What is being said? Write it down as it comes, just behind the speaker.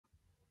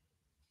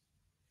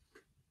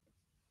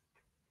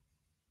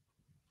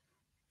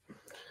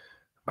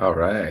All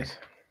right.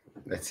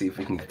 Let's see if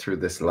we can get through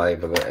this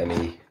live without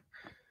any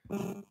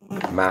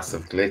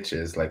massive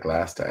glitches like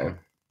last time.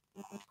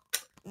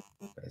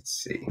 Let's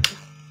see.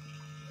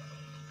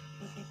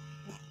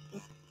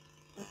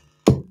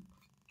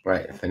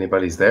 Right. If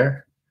anybody's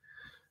there,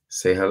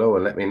 say hello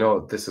and let me know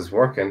if this is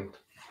working.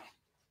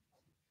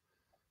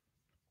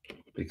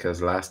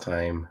 Because last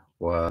time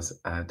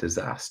was a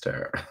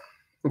disaster,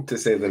 to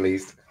say the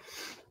least.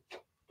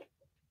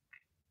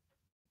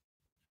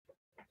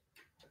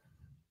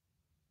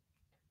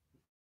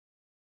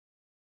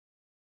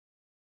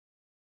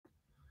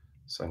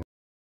 So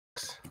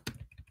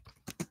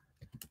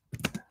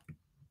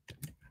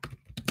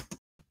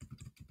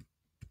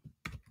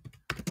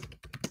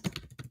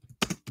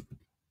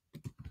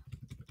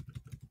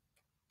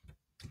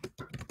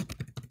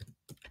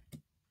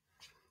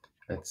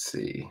let's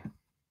see.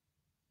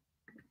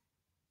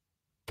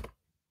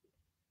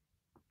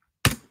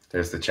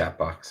 There's the chat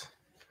box.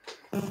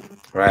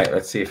 Right.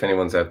 Let's see if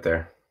anyone's out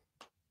there.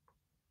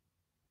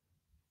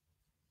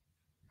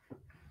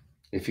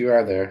 If you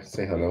are there,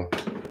 say hello.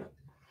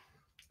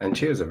 And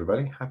cheers,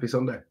 everybody. Happy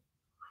Sunday.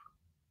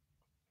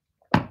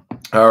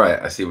 All right.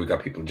 I see we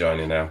got people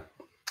joining now.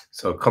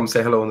 So come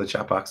say hello in the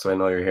chat box so I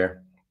know you're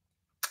here.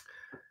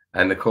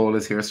 And Nicole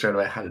is here straight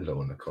away.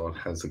 Hello, Nicole.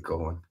 How's it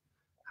going?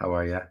 How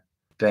are you?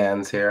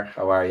 Dan's here.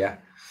 How are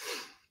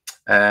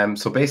you?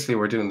 So basically,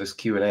 we're doing this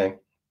Q&A.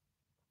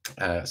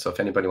 So if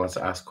anybody wants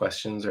to ask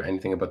questions or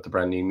anything about the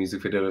brand new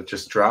music video that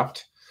just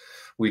dropped,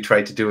 we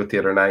tried to do it the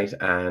other night,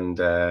 and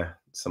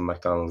some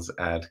McDonald's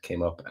ad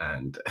came up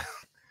and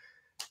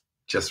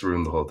just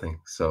ruined the whole thing.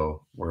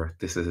 So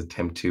this is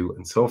attempt 2,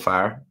 and so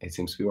far it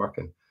seems to be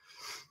working.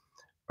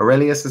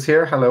 Aurelius is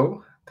here.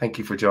 Hello. Thank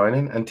you for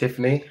joining. And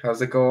Tiffany,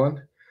 how's it going?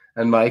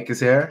 And Mike is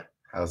here.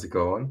 How's it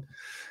going?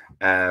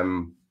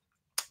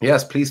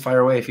 Yes, please fire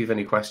away if you have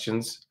any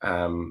questions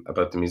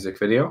about the music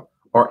video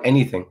or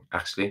anything,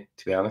 actually,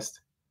 to be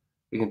honest.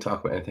 We can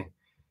talk about anything.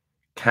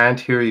 Can't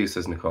hear you,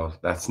 says Nicole.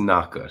 That's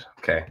not good.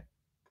 Okay.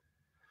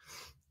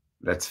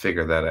 Let's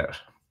figure that out.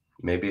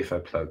 Maybe if I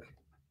plug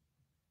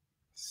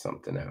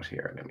something out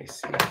here, let me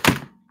see.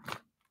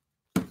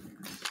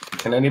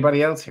 Can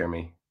anybody else hear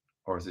me?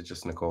 Or is it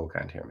just Nicole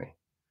can't hear me?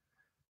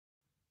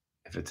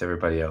 If it's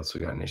everybody else,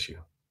 we got an issue,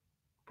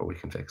 but we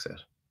can fix it.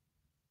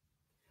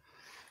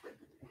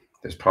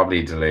 There's probably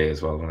a delay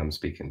as well when I'm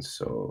speaking,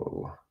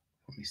 so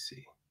let me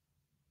see.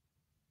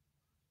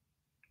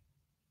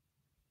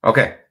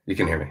 Okay, you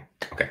can hear me.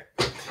 Okay.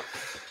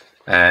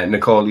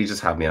 Nicole, you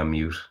just have me on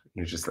mute.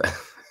 You're just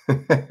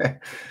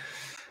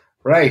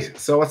right.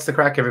 So what's the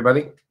crack,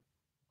 everybody?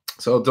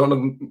 So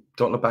Don't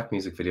Look Back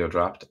music video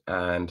dropped,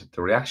 and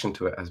the reaction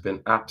to it has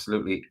been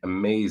absolutely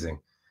amazing.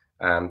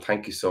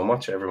 Thank you so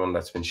much, everyone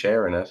that's been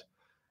sharing it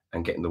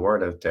and getting the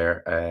word out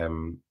there.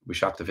 We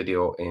shot the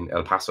video in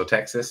El Paso,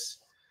 Texas,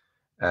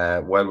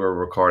 while we were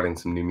recording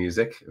some new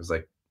music. It was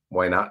like,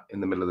 why not?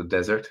 In the middle of the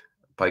desert,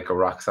 biker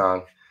rock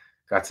song.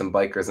 Got some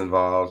bikers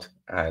involved,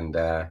 and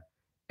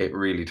it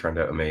really turned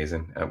out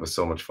amazing. It was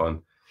so much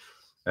fun.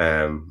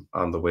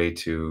 On the way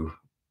to,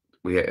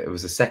 it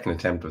was a second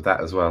attempt of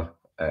that as well,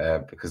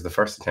 because the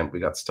first attempt we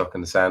got stuck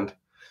in the sand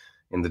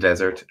in the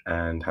desert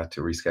and had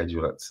to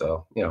reschedule it.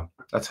 So,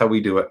 that's how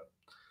we do it.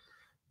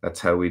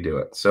 That's how we do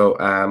it. So,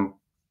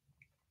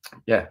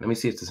 yeah, let me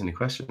see if there's any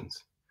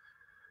questions.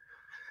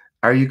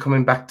 Are you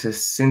coming back to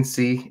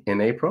Cincy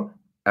in April?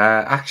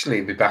 Actually,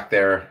 I'll be back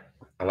there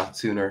a lot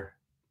sooner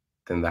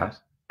than that.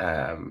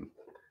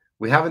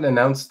 We haven't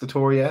announced the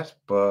tour yet,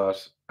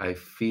 but I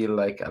feel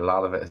like a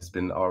lot of it has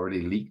been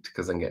already leaked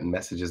because I'm getting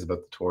messages about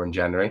the tour in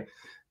January.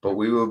 But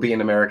we will be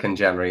in America in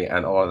January,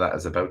 and all of that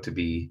is about to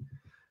be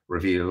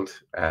revealed,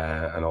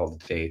 and all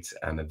the dates,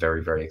 and a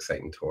very, very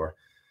exciting tour.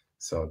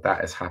 So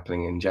that is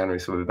happening in January.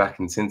 So we'll be back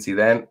in Cincy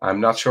then.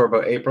 I'm not sure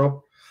about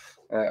April,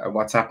 or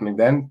what's happening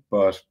then,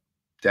 but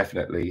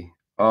definitely.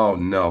 Oh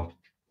no,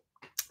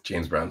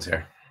 James Brown's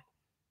here.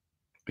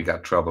 We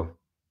got trouble.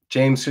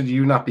 James, should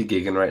you not be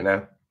gigging right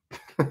now?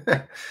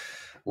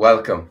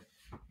 Welcome.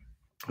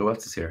 Who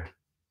else is here?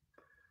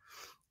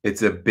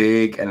 It's a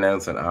big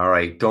announcement. All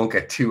right, don't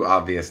get too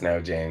obvious now,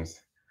 James.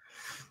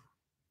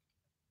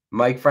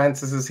 Mike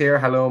Francis is here.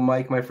 Hello,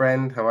 Mike, my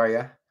friend. How are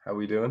you? How are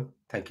we doing?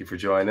 Thank you for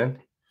joining.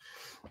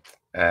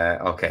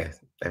 Okay,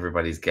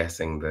 everybody's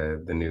guessing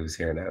the news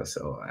here now,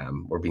 so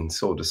we're being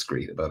so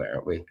discreet about it,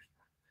 aren't we?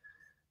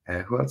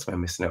 Who else am I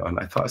missing out on?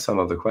 I thought I saw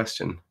another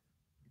question.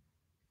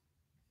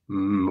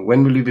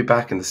 When will you be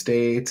back in the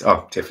States?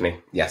 Oh, Tiffany,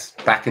 yes,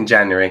 back in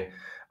January.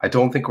 I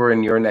don't think we're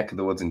in your neck of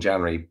the woods in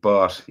January,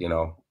 but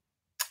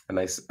a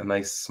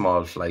nice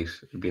small flight.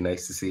 It'd be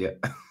nice to see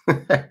it.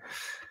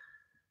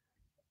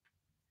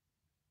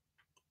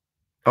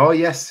 Oh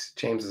yes,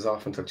 James is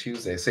off until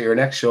Tuesday. So your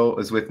next show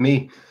is with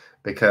me,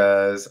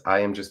 because I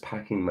am just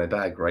packing my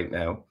bag right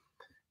now,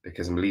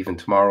 because I'm leaving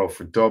tomorrow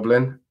for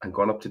Dublin. I'm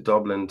going up to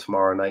Dublin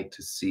tomorrow night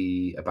to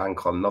see a band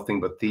called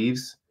Nothing But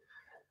Thieves,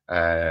 who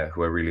I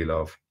really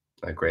love.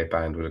 A great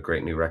band with a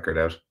great new record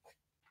out.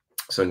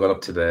 So I'm going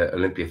up to the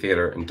Olympia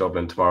Theatre in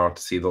Dublin tomorrow to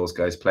see those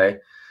guys play.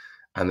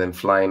 and then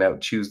flying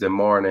out Tuesday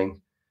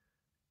morning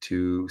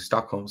to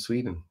Stockholm,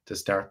 Sweden, to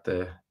start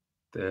the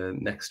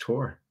next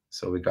tour.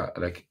 So we got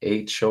like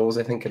 8 shows,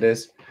 I think it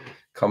is,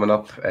 coming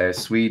up.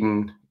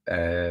 Sweden,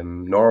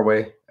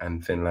 Norway,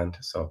 and Finland.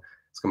 So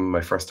it's going to be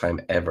my first time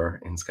ever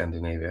in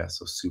Scandinavia.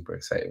 So super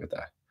excited with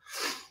that.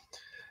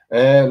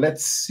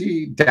 Let's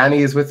see. Danny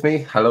is with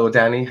me. Hello,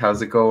 Danny.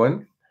 How's it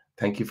going?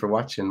 Thank you for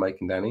watching, Mike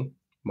and Danny.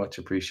 Much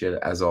appreciated,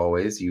 as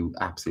always. You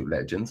absolute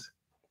legends.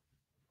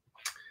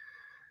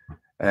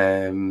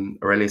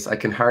 Aurelius, I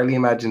can hardly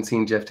imagine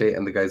seeing Geoff Tate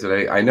and the guys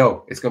today. I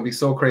know it's going to be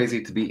so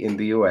crazy to be in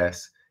the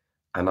US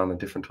and on a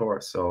different tour.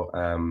 So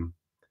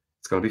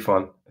it's going to be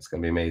fun. It's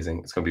going to be amazing.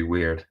 It's going to be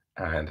weird,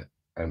 and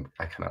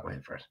I cannot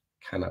wait for it.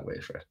 Cannot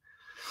wait for it.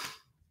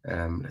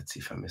 Let's see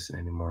if I'm missing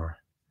any more.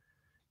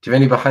 Do you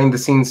have any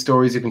behind-the-scenes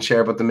stories you can share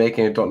about the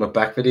making of Don't Look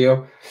Back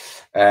video?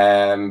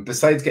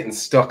 Besides getting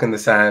stuck in the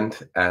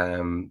sand,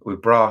 we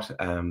brought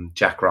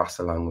Jack Ross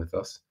along with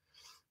us,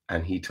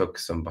 and he took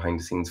some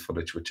behind-the-scenes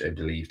footage, which I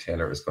believe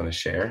Taylor is going to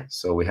share.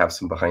 So we have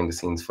some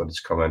behind-the-scenes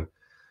footage coming.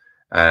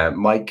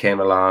 Mike came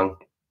along,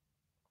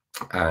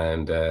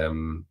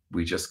 and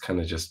we just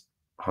kind of just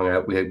hung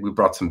out. We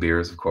brought some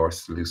beers, of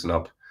course, to loosen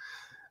up,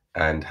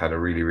 and had a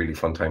really, really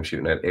fun time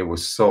shooting it. It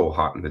was so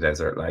hot in the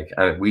desert, like,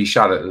 and we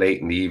shot it late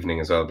in the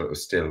evening as well, but it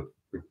was still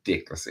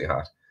ridiculously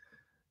hot.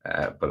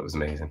 But it was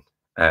amazing.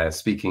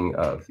 Speaking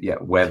of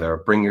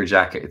weather, bring your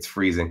jacket. It's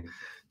freezing.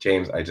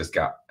 James, I just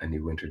got a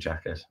new winter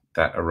jacket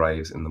that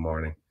arrives in the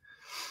morning.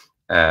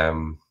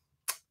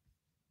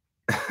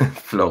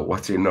 Flo,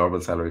 what's your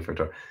normal salary for a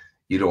tour?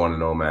 You don't want to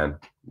know, man.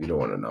 You don't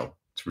want to know.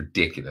 It's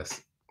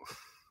ridiculous.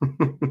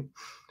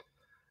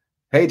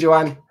 Hey,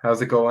 Joanne,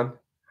 how's it going?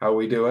 How are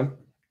we doing?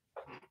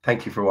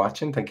 Thank you for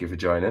watching. Thank you for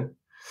joining.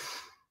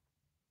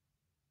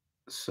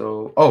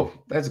 So,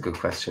 that's a good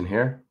question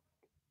here.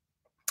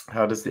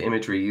 How does the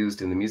imagery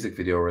used in the music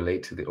video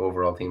relate to the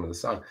overall theme of the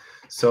song?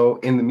 So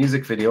in the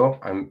music video,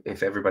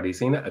 if everybody's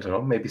seen it, I don't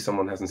know, maybe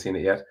someone hasn't seen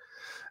it yet.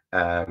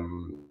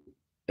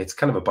 It's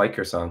kind of a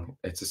biker song.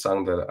 It's a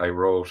song that I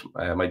wrote.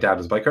 My dad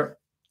was a biker,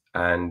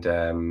 and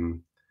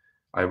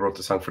I wrote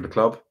the song for the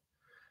club.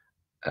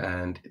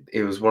 And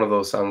it was one of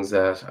those songs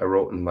that I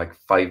wrote in like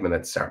 5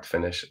 minutes, start to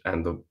finish,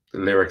 and the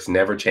lyrics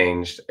never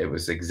changed. It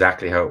was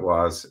exactly how it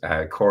was.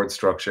 Chord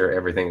structure,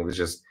 everything. It was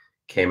just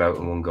came out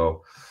in one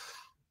go.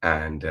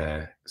 And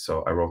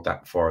so I wrote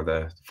that for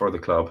the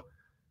club,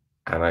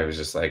 and I was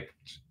just like,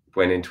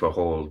 went into a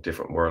whole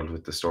different world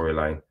with the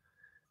storyline.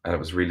 And it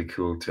was really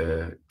cool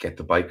to get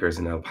the bikers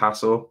in El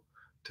Paso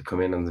to come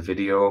in on the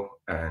video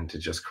and to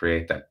just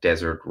create that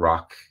desert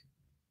rock,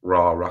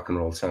 raw rock and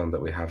roll sound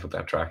that we have with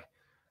that track.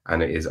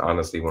 And it is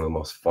honestly one of the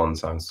most fun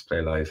songs to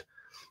play live.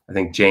 I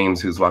think James,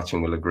 who's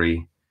watching, will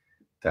agree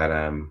that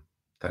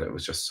that it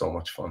was just so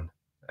much fun,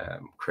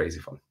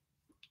 crazy fun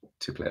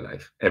to play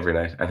live every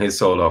night. And his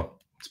solo,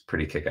 it's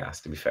pretty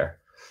kick-ass, to be fair.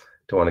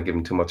 Don't want to give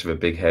him too much of a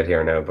big head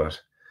here now, but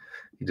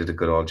he did a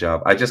good old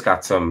job. I just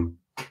got some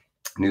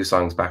new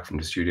songs back from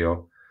the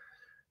studio,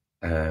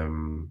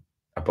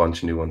 a bunch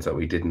of new ones that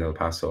we did in El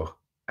Paso,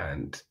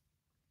 and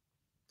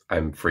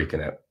I'm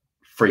freaking out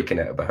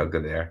about how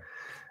good they are.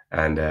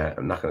 And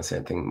I'm not going to say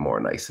anything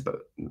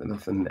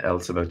nothing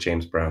else about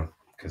James Brown,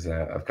 because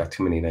I've got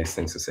too many nice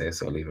things to say,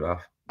 so I'll leave it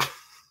off.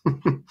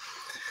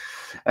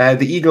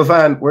 The Eagle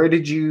Van, where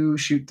did you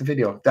shoot the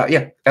video?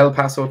 El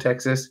Paso,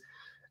 Texas.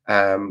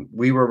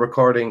 We were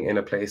recording in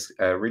a place,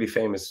 a really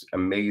famous,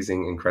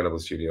 amazing, incredible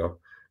studio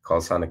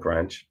called Sonic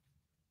Ranch.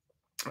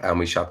 And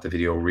we shot the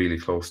video really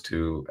close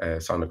to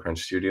Sonic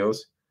Ranch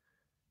Studios.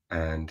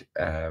 And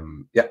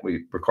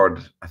we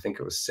recorded, I think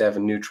it was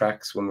 7 new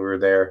tracks when we were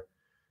there.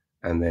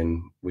 And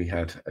then we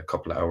had a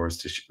couple of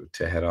hours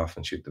to head off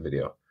and shoot the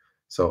video.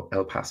 So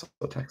El Paso,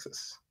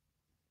 Texas.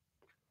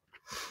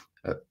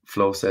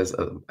 Flo says,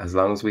 as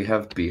long as we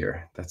have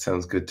beer, that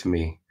sounds good to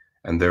me.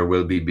 And there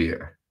will be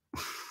beer.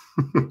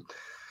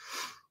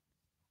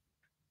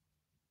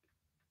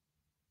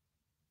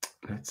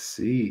 Let's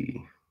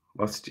see.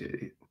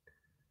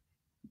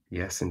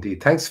 Yes,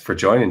 indeed. Thanks for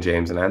joining,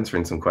 James, and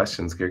answering some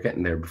questions. You're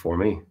getting there before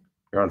me.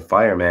 You're on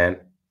fire, man.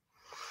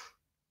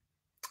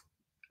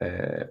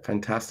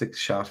 Fantastic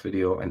shot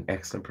video and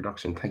excellent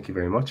production. Thank you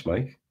very much,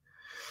 Mike.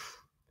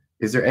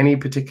 Is there any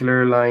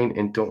particular line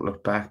in Don't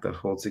Look Back that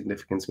holds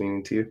significant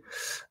meaning to you?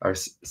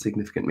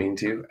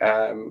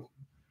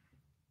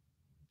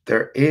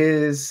 There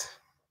is.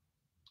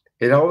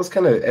 It always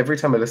kind of, every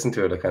time I listen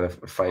to it, I kind of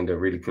find a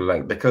really cool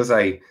line, because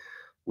I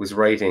was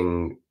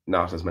writing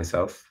not as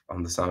myself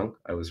on the song.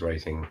 I was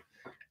writing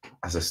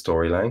as a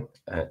storyline,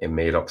 a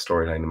made-up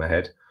storyline in my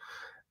head.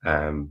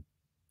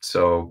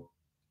 So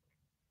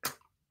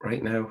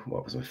right now,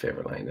 what was my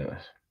favorite line in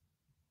it?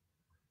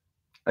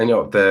 I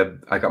know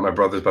I got my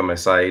brothers by my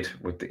side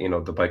with the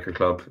biker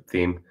club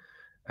theme,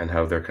 and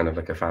how they're kind of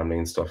like a family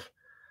and stuff.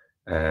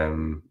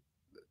 The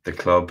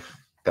club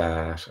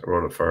that I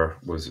wrote it for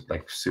was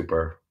like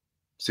super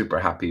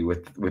happy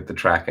with the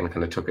track, and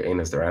kind of took it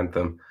in as their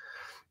anthem.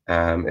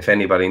 If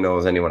anybody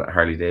knows anyone at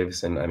Harley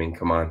Davidson, I mean,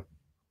 come on,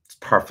 it's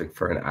perfect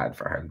for an ad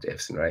for Harley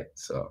Davidson, right?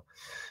 So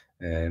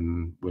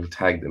we'll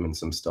tag them in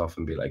some stuff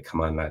and be like,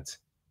 come on, lads,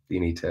 you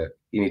need to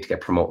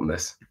get promoting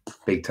this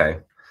big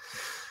time.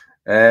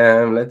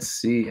 Let's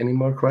see, any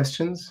more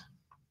questions?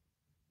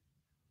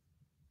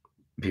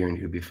 Bjorn,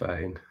 you'll be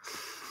fine.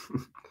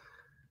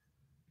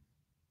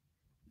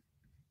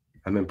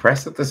 I'm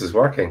impressed that this is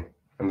working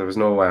and there was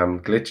no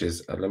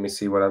glitches. Let me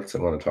see what else I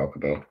want to talk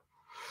about.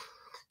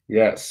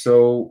 Yeah,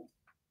 so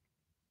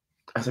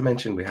as I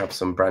mentioned, we have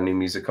some brand new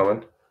music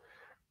coming,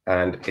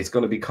 and it's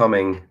going to be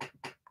coming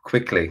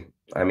quickly.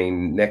 I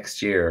mean,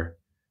 next year,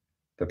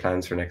 the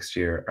plans for next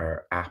year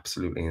are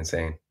absolutely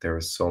insane. There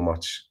is so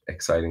much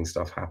exciting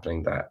stuff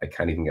happening that I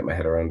can't even get my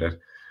head around it.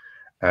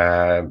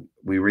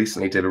 We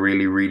recently did a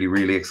really, really,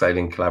 really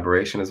exciting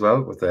collaboration as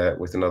well with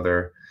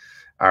another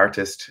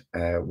artist,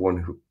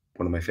 one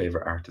of my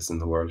favorite artists in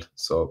the world.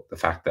 So the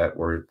fact that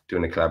we're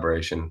doing a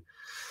collaboration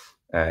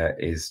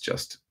is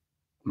just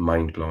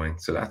mind-blowing.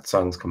 So that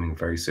song's coming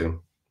very soon.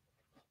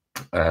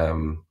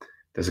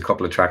 There's a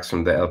couple of tracks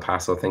from the El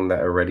Paso thing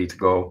that are ready to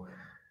go,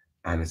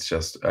 and it's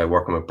just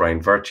working with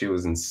Brian Virtue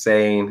is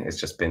insane. It's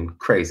just been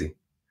crazy.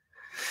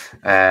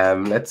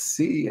 Let's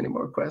see, any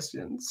more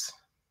questions?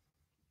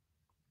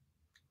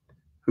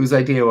 Whose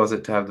idea was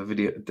it to have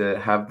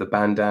the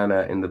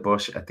bandana in the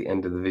bush at the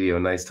end of the video?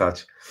 Nice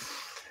touch.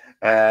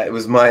 It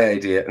was my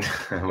idea.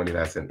 I'm only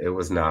messing. It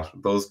was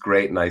not. Those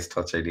great nice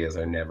touch ideas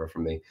are never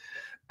from me.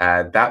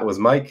 That was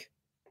Mike.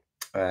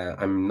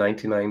 I'm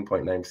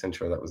 99.9%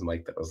 sure that was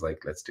Mike that was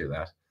like, let's do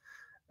that.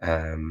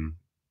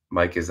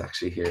 Mike is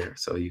actually here,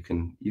 so you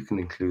can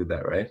include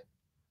that, right?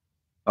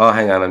 Oh,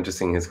 hang on, I'm just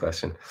seeing his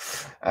question.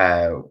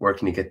 Where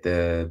can you get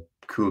the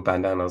cool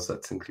bandanas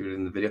that's included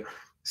in the video?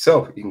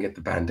 So you can get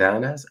the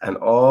bandanas and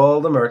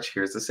all the merch.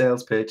 Here's the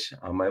sales pitch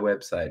on my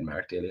website,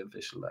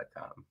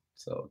 markdailyofficial.com.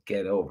 So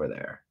get over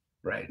there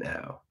right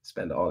now.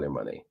 Spend all your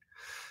money.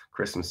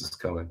 Christmas is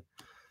coming.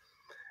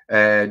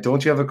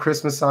 Don't you have a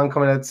Christmas song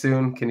coming out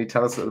soon? Can you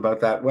tell us a little about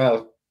that?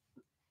 Well,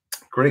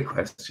 great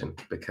question,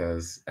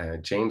 because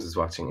James is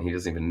watching and he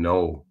doesn't even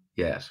know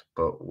yet,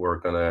 but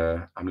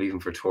I'm leaving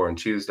for tour on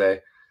Tuesday,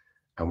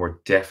 and we're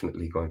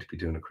definitely going to be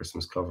doing a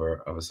Christmas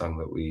cover of a song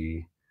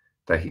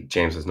that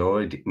James has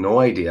no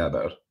idea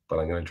about, but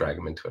I'm going to drag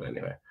him into it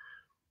anyway.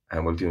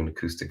 And we'll do an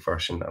acoustic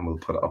version and we'll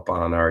put it up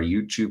on our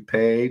YouTube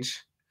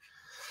page.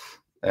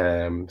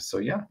 So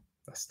yeah,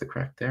 that's the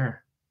crack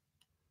there.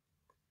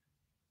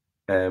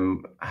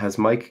 Has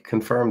Mike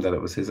confirmed that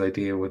it was his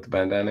idea with the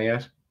bandana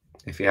yet?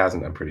 If he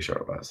hasn't, I'm pretty sure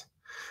it was.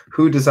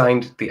 Who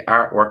designed the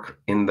artwork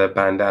in the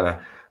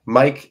bandana?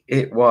 Mike,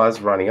 it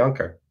was Ronnie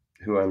Yonker,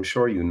 who I'm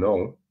sure you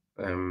know.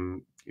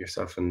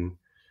 Yourself and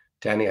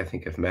Danny, I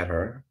think, have met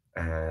her.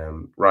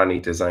 Ronnie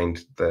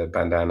designed the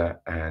bandana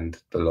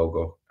and the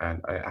logo,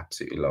 and I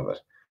absolutely love it.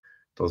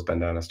 Those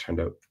bandanas turned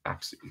out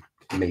absolutely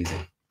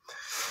amazing.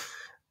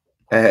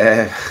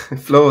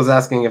 Flo is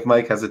asking if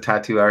Mike has a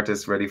tattoo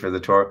artist ready for the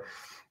tour.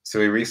 So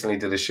we recently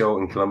did a show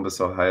in Columbus,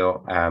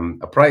 Ohio,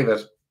 a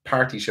private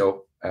party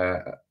show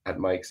at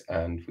Mike's,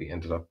 and we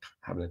ended up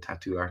having a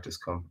tattoo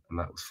artist come, and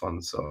that was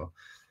fun. So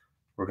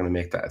we're going to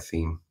make that a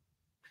theme.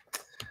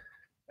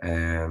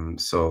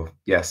 So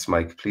yes,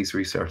 Mike, please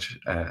research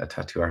a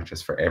tattoo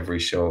artist for every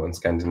show in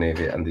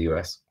Scandinavia and the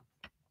US.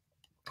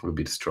 We'll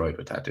be destroyed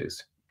with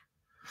tattoos.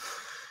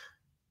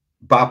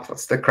 Bob,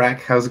 what's the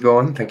crack? How's it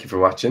going? Thank you for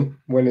watching.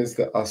 When is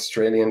the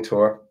Australian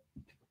tour?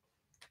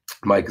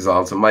 Mike is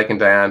also. Mike and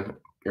Diane,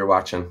 you're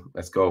watching.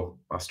 Let's go,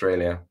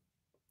 Australia.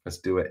 Let's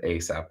do it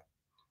ASAP.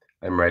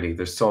 I'm ready.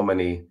 There's so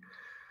many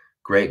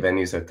great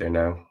venues out there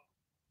now,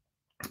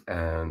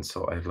 and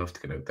so I'd love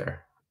to get out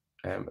there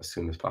as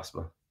soon as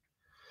possible.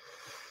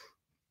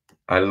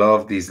 I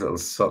love these little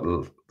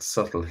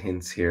subtle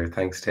hints here.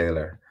 Thanks,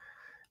 Taylor.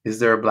 Is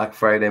there a Black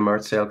Friday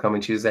merch sale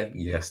coming Tuesday?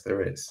 Yes,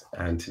 there is.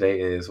 And today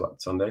is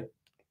what, Sunday?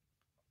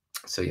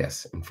 So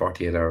yes, in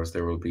 48 hours,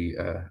 there will be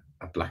a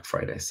Black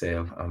Friday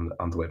sale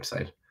on the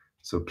website.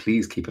 So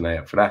please keep an eye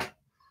out for that.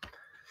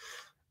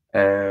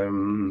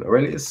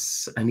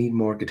 Aurelius, I need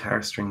more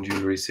guitar string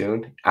jewelry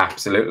soon.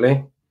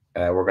 Absolutely.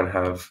 We're going to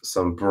have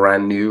some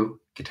brand new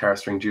guitar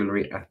string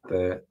jewelry at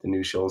the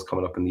new shows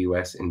coming up in the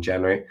US in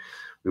January.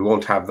 We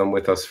won't have them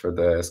with us for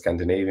the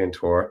Scandinavian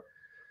tour,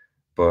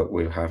 but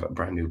we'll have a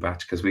brand new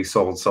batch because we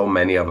sold so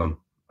many of them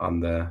on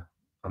the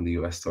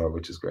US tour,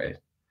 which is great.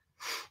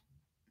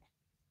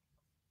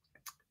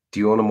 Do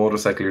you own a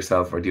motorcycle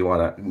yourself, or do you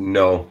want to?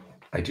 No,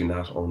 I do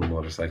not own a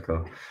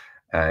motorcycle.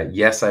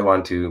 Yes, I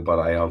want to, but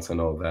I also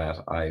know that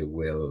I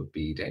will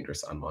be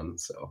dangerous on one.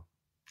 So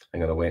I'm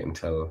going to wait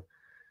until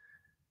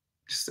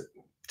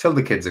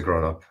the kids are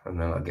grown up, and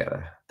then I'll get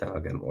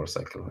a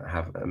motorcycle. I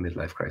have a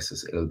midlife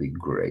crisis. It'll be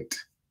great.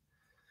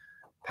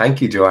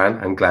 Thank you, Joanne.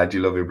 I'm glad you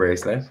love your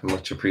bracelet.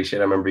 Much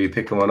appreciated. I remember you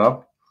picking one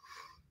up.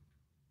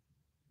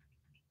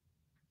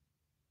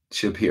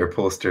 She'll be your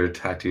poster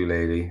tattoo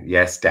lady.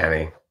 Yes,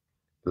 Danny.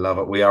 Love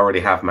it. We already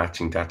have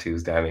matching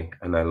tattoos, Danny,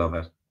 and I love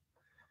it.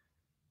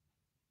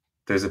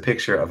 There's a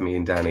picture of me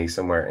and Danny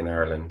somewhere in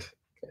Ireland,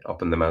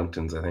 up in the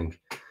mountains, I think,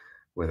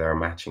 with our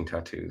matching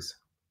tattoos.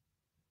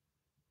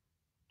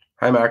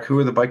 Hi, Mark. Who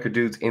are the biker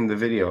dudes in the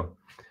video?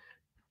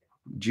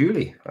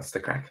 Julie, that's the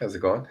crack. How's it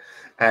going?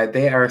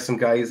 They are some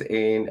guys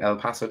in El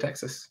Paso,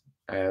 Texas.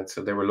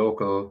 So they were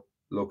local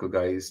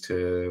guys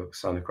to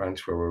Sonic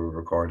Ranch where we were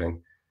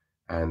recording,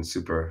 and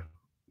super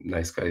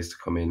nice guys to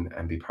come in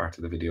and be part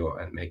of the video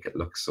and make it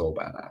look so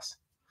badass.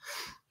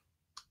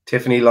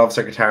 Tiffany loves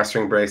her guitar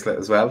string bracelet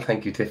as well.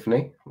 Thank you,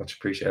 Tiffany. Much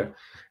appreciated.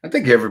 And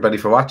thank you, everybody,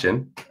 for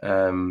watching.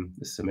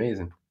 This is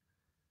amazing.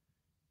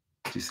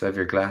 Do you still have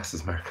your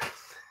glasses, Mark?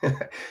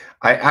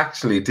 I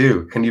actually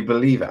do. Can you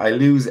believe it? I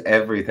lose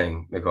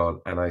everything,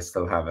 Nicole, and I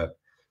still have it.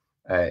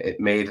 It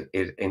made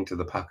it into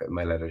the pocket of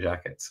my leather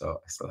jacket, so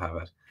I still have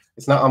it.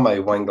 It's not on my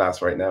wine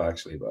glass right now,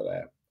 actually, but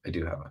I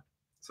do have it.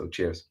 So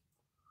cheers.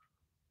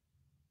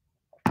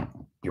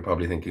 You're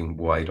probably thinking,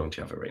 why don't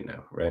you have it right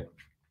now, right?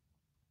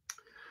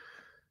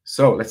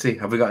 So let's see.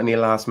 Have we got any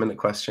last minute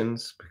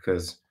questions?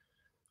 Because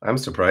I'm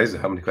surprised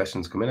at how many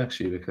questions come in,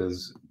 actually,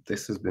 because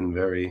this has been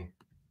very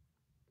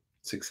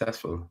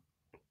successful.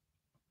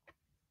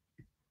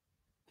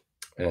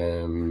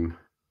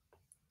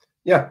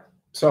 Yeah,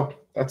 so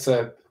that's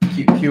a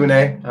Q&A,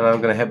 and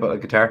I'm going to headbutt a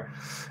guitar.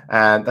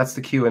 And that's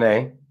the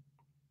Q&A,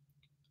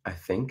 I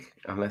think,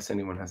 unless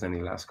anyone has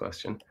any last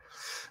question.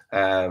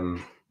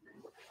 And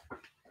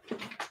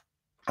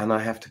I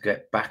have to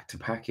get back to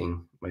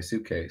packing my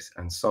suitcase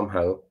and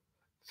somehow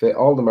fit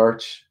all the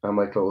merch and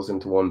my clothes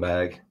into one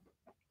bag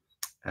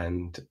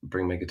and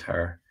bring my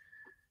guitar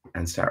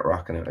and start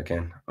rocking out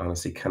again.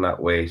 Honestly,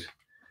 cannot wait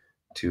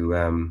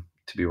to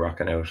be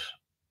rocking out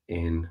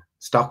in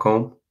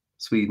Stockholm,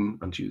 Sweden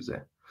on Tuesday.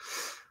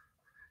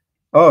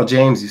 Oh,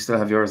 James, you still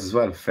have yours as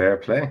well. Fair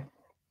play.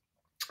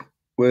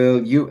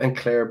 Will you and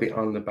Claire be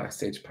on the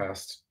Backstage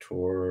Pass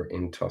tour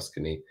in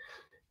Tuscany?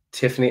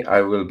 Tiffany,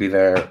 I will be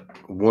there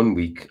 1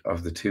 week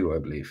of the 2, I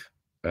believe.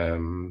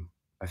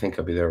 I think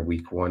I'll be there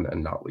week 1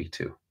 and not week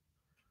 2.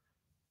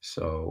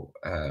 So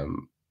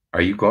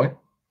are you going?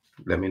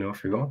 Let me know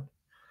if you're going.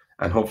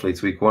 And hopefully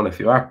it's week 1 if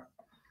you are.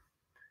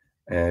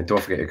 And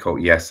don't forget your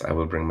coat. Yes, I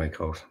will bring my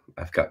coat.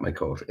 I've got my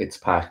coat. It's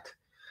packed.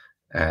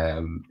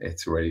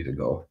 It's ready to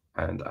go.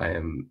 And I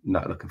am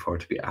not looking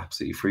forward to be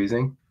absolutely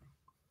freezing.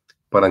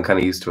 But I'm kind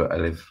of used to it. I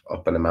live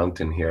up in a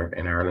mountain here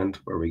in Ireland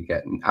where we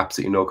get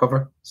absolutely no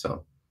cover.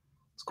 So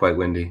it's quite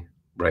windy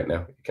right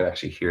now. You can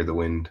actually hear the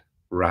wind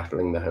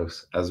rattling the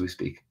house as we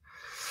speak.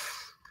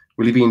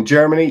 Will you be in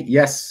Germany?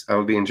 Yes, I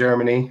will be in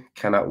Germany.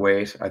 Cannot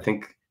wait. I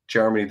think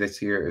Germany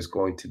this year is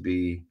going to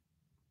be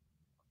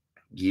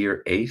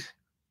year 8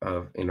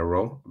 in a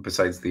row,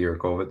 besides the year of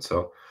COVID.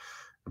 So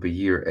it'll be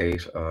year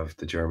 8 of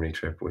the Germany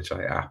trip, which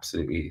I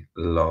absolutely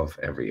love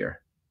every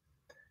year.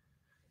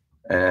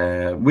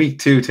 Week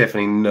 2,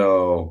 Tiffany,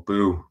 no,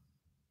 boo.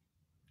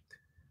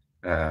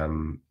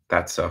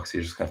 That sucks.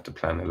 You just have to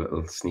plan a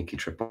little sneaky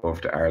trip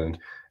over to Ireland.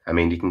 I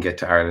mean, you can get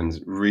to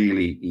Ireland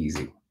really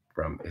easy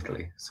from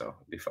Italy, so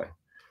it'll be fine.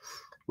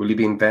 Will you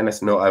be in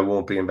Venice? No, I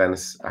won't be in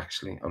Venice,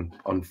 actually.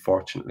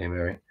 Unfortunately,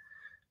 Mary.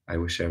 I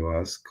wish I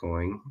was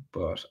going,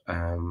 but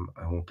I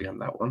won't be on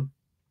that one.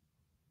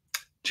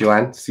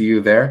 Joanne, see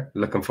you there.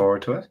 Looking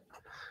forward to it.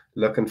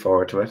 Looking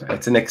forward to it.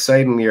 It's an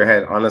exciting year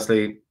ahead.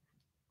 Honestly,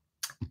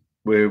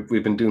 we've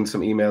been doing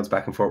some emails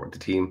back and forth with the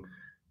team.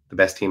 The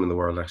best team in the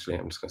world, actually.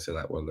 I'm just going to say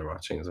that while they're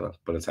watching as well,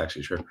 but it's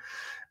actually true.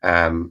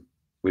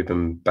 We've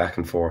been back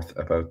and forth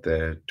about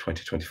the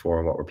 2024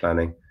 and what we're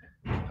planning,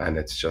 and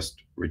it's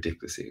just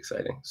ridiculously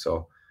exciting.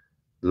 So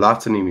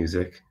lots of new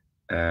music,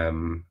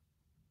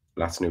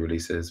 lots of new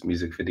releases,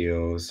 music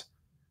videos,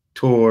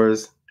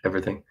 tours,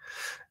 everything.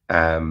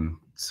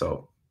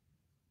 So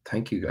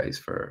thank you guys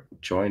for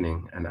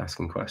joining and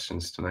asking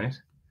questions tonight.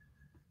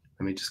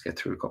 Let me just get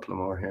through a couple of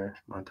more here.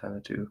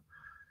 Montana too.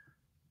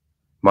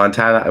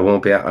 Montana, I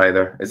won't be at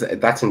either.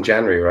 That's in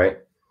January, right?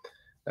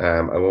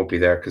 I won't be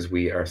there because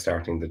we are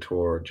starting the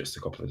tour just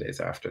a couple of days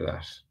after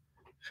that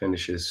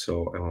finishes,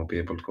 so I won't be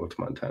able to go to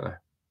Montana.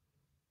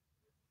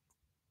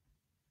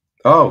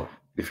 Oh,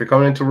 if you're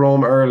coming into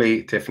Rome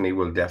early, Tiffany,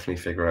 will definitely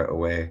figure out a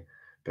way,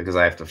 because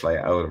I have to fly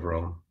out of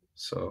Rome.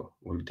 So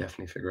we'll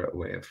definitely figure out a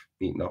way of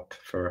meeting up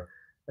for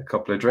a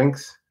couple of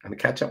drinks and a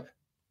catch up.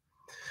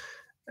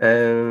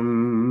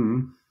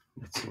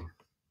 Let's see.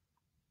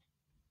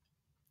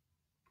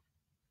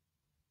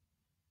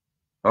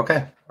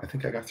 Okay, I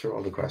think I got through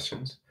all the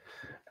questions.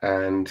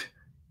 And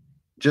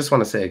just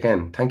want to say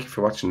again, thank you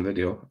for watching the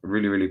video. I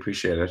really, really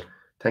appreciate it.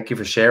 Thank you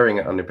for sharing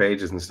it on your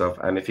pages and stuff.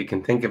 And if you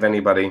can think of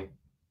anybody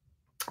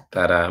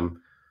that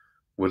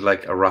would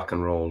like a rock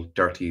and roll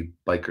dirty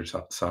biker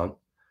song,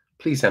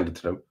 please send it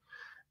to them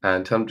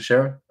and tell them to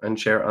share it and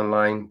share it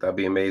online. That'd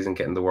be amazing,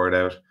 getting the word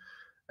out.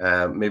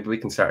 Maybe we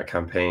can start a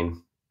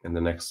campaign in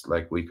the next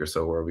week or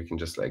so where we can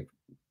just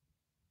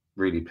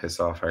really piss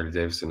off Harley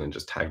Davidson and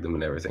just tag them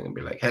and everything and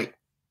be like, hey,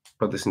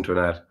 put this into an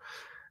ad.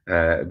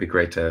 It'd be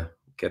great to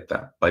get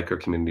that biker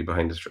community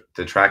behind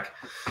the track.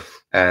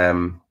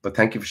 But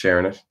thank you for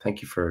sharing it.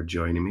 Thank you for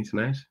joining me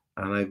tonight.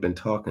 And I've been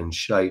talking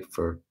shite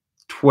for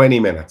 20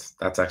 minutes.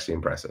 That's actually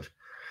impressive.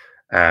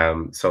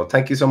 So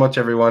thank you so much,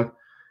 everyone.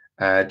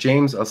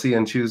 James, I'll see you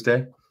on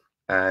Tuesday.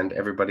 And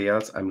everybody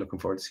else, I'm looking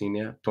forward to seeing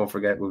you. Don't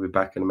forget, we'll be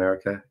back in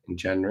America in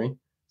January.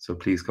 So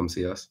please come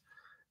see us.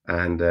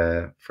 And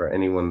for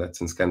anyone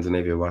that's in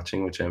Scandinavia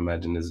watching, which I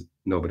imagine is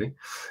nobody,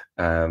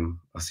 I'll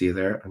see you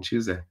there on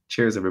Tuesday.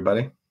 Cheers,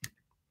 everybody.